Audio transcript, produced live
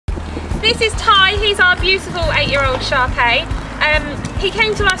This is Ty, he's our beautiful 8-year-old Shar. He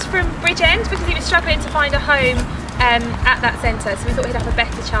came to us from Bridgend because he was struggling to find a home at that centre, so we thought he'd have a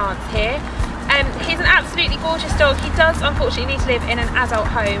better chance here. He's an absolutely gorgeous dog. He does unfortunately need to live in an adult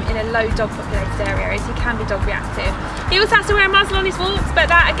home in a low dog populated area, as he can be dog reactive. He also has to wear a muzzle on his walks, but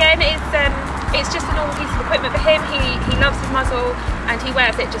that again is it's just a normal piece of equipment for him. He loves his muzzle and he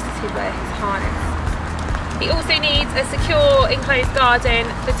wears it just as he'd wear his harness. He also needs a secure enclosed garden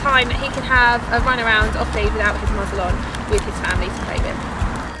for time that he can have a run around off lead without his muzzle on with his family to play with.